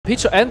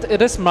Pichu, and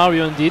it is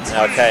Mario indeed.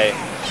 Okay.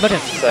 But yeah,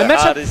 So a matchup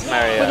hard is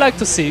Mario. we'd like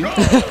to see.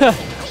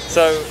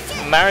 So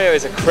Mario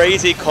is a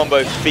crazy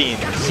combo fiend.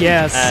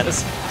 Yes. And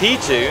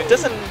Pichu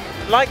doesn't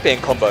like being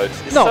comboed.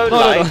 It's No, so no,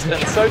 light no.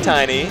 and so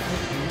tiny.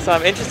 So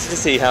I'm interested to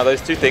see how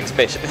those two things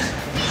mesh.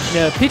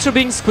 Yeah, Pichu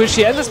being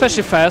squishy and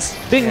especially fast,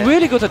 being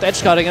really good at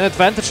edge guarding and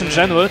advantage in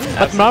general,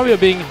 but Mario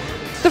being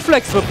the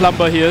flexible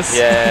plumber he is.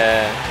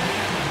 Yeah.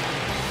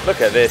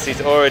 Look at this,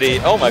 he's already...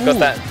 Oh my god,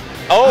 that...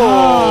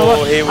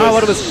 Oh, he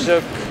was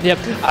shook. Yep.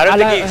 I don't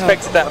think he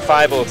expected that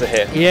fireball to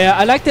hit. Yeah,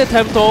 I like the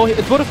attempt though.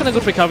 It would have been a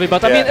good recovery,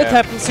 but I mean, it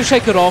happens. You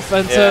shake it off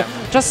and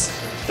just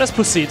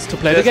proceed to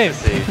play the game.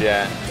 Proceed,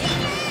 yeah.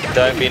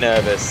 Don't be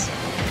nervous.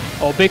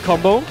 Oh, big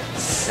combo.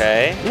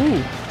 Okay.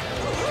 Ooh.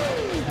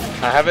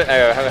 I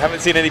haven't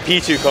seen any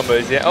Pichu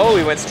combos yet. Oh,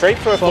 he went straight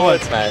for a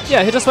forward smash.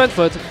 Yeah, he just went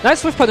for it.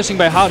 Nice whiff punishing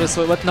by Hardest,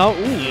 but now,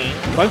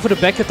 going for the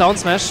back hit down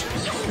smash.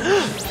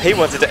 He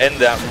wanted to end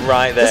that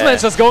right there. This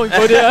man's just going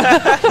for it,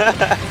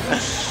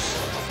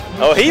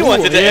 Oh, he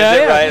wanted to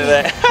end it right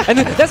there. And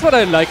that's what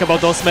I like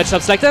about those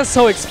matchups. Like, they're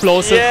so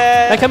explosive.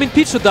 Yeah. Like, I mean,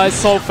 Pichu dies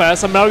so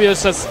fast, and Mario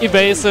is just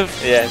evasive.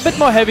 Yes. A bit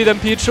more heavy than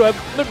Pichu,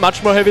 a bit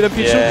much more heavy than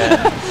Pichu.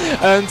 Yeah.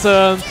 And,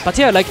 but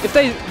yeah, like, if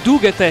they do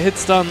get their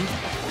hits done,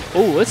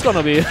 oh, it's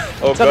gonna be.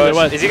 Oh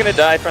gosh, is he gonna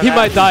die from that? He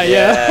might die,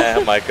 yeah.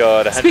 Oh my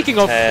god. Speaking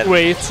of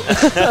weight.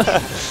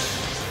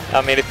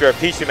 I mean, if you're a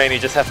Pichu main, you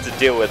just have to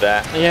deal with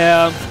that.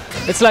 Yeah,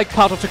 it's like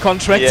part of the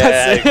contract.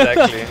 Yeah,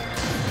 exactly.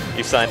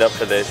 You've signed up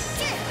for this.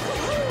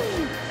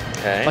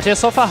 Okay. But yeah,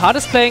 so far Hard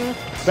is playing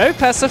very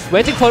passive,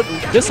 waiting for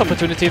this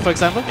opportunity, for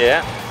example.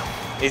 Yeah.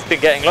 He's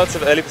been getting lots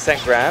of early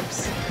percent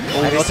grabs.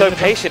 And he's so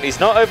patient. He's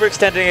not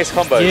overextending his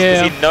combos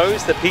because he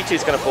knows that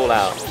Pichu's going to fall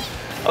out.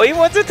 Oh, he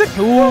wanted to...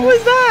 What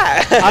was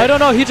that? I don't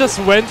know. He just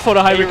went for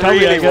the high recovery,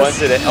 really I guess.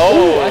 wanted it.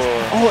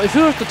 Oh. Oh, if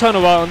you were to turn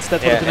around,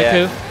 that would have been a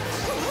kill.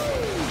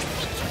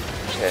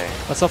 Okay.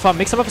 But so far,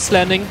 mix up of his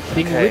landing,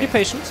 being really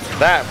patient.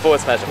 That forward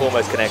smash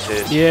almost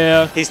connected.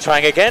 Yeah. He's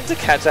trying again to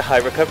catch a high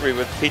recovery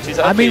with Pichu's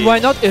up. I mean, why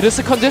not? It is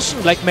a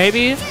condition. Like,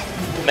 maybe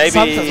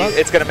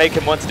it's going to make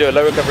him want to do a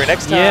low recovery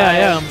next time.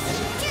 Yeah.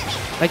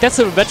 Like, that's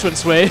a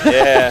veteran's way.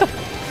 Yeah.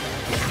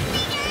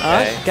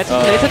 Getting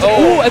plated.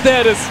 Oh, and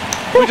there it is.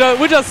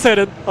 We just said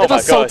it. Oh, it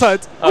was so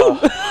tight. Oh.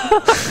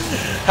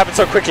 Happened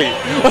so quickly.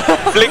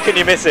 Blink and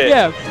you miss it.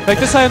 Yeah, like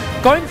this time,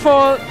 going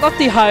for not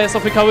the highest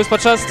of recoveries, but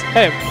just,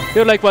 hey,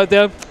 you're like right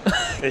there.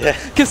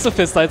 Kiss the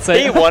fist, I'd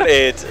say. He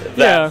wanted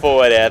that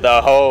forward air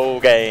the whole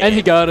game. And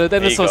he got it,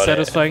 and it's so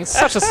satisfying.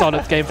 Such a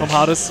solid game from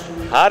Hardest.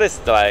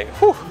 Hardest, like,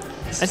 whew,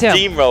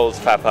 steamrolls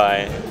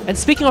Phapai. And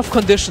speaking of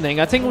conditioning,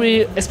 I think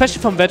we,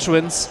 especially from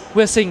veterans,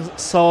 we're seeing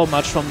so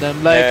much from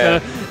them.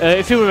 Like,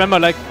 if you remember,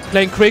 like,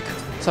 playing Quick,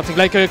 something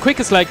like Quick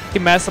is like the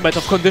mastermind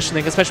of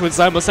conditioning, especially with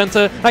Zymus. And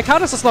like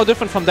Hardest is no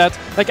different from that.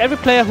 Like every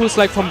player who's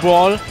like from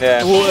Brawl,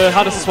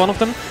 Hardest is one of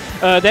them,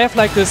 they have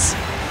like this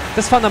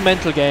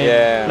fundamental game.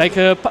 Yeah. Like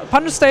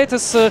Punish State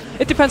is,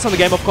 it depends on the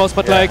game of course,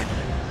 but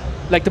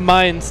like the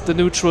mind, the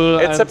neutral.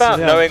 It's about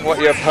knowing what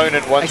your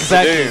opponent wants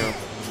to do.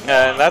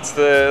 And that's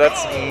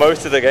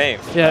most of the game.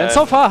 Yeah, and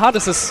so far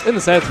Hardest is in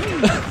the set.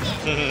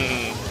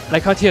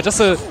 Like right here, just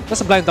a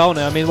blind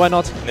downer. I mean, why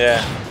not?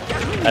 Yeah.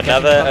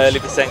 Another early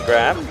percent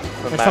grab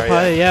from Mario.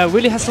 Phapai,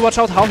 really has to watch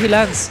out how he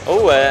lands.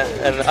 Oh,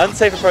 an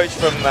unsafe approach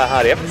from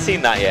Hardy. I haven't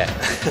seen that yet.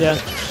 Yeah,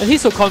 and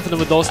he's so confident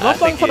with those. Not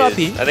going for the up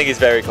B. I think he's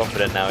very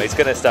confident now. He's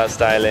going to start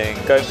styling,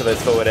 going for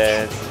those forward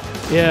airs.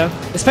 Yeah,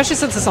 especially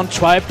since it's on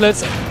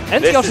triplets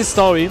and Yoshi's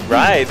story.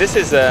 Right, this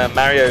is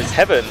Mario's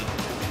heaven.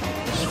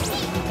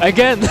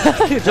 Again,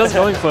 he's just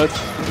going for it.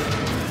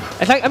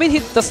 And like, I mean, he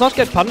does not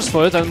get punished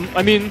for it, and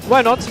I mean,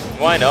 why not?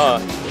 Why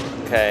not?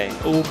 Okay.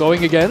 Oh,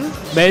 going again?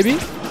 Maybe?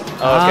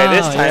 Okay,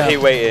 this time he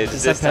waited.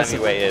 This time he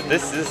waited.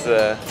 This is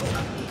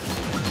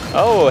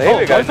Oh, here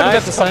we go.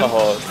 Nice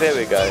tomahawk. There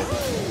we go.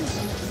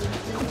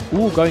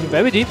 Ooh, going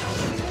very deep.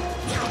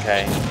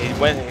 Okay.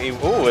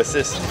 Ooh,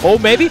 assist. Oh,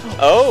 maybe?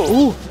 Oh.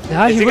 Ooh.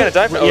 Yeah, is he going to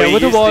die? Yeah, he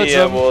with used the wall the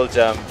jump. Wall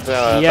jump.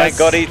 Thank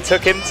God he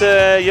took him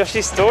to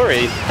Yoshi's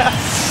story.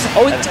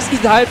 He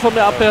died from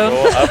the up air.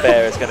 Up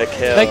air is going to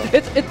kill. Like,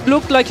 it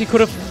looked like he could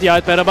have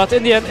died better, but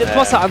in the end, it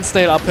was an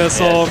unstable up air,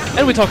 so...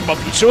 And we talk about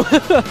Pichu.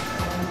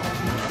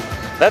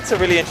 That's a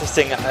really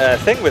interesting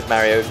thing with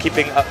Mario,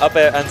 keeping up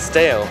air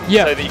unstale,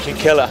 so that you can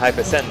kill at high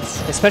percents.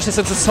 Especially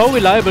since it's so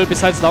reliable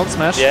besides down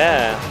smash.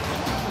 Yeah.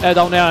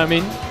 Down air, I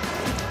mean.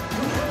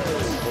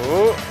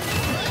 Ooh.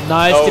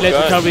 Nice delayed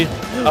recovery.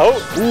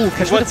 Oh,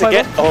 catch once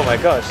again. Oh my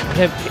gosh.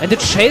 And the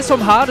chase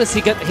from Hardest,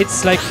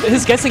 hits like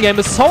his guessing game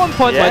is so on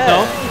point right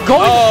now.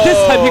 This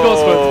time he goes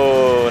for it.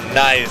 Oh,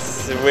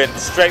 nice. Went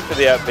straight for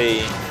the up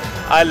B.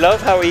 I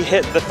love how he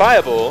hit the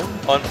fireball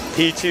on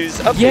Pichu's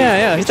up B.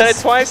 Yeah. He's done it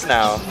twice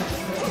now.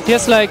 He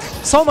has like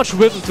so much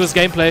rhythm to his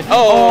gameplay.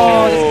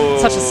 Oh,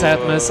 such a sad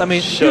miss. I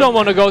mean, you don't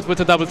want to go with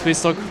the double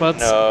 3-stock, but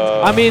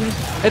I mean,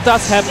 it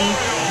does happen.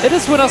 It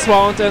is winner's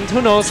round, and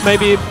who knows,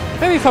 maybe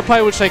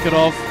Phapai will shake it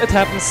off. It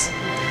happens.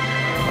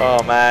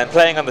 Oh man,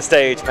 playing on the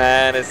stage,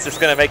 man, it's just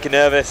gonna make you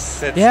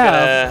nervous. It's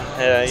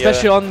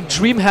especially on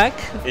Dreamhack,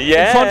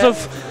 in front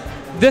of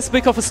this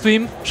big of a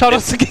stream. Shout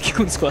out to Geeky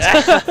Goon Squad.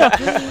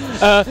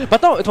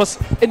 But no, it was,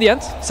 in the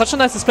end, such a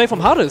nice display from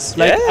Hades.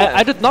 Like,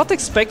 I did not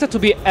expect it to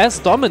be as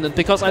dominant,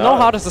 because I know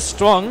Hades is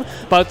strong,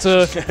 but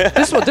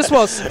this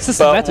was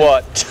systematic.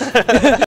 But what?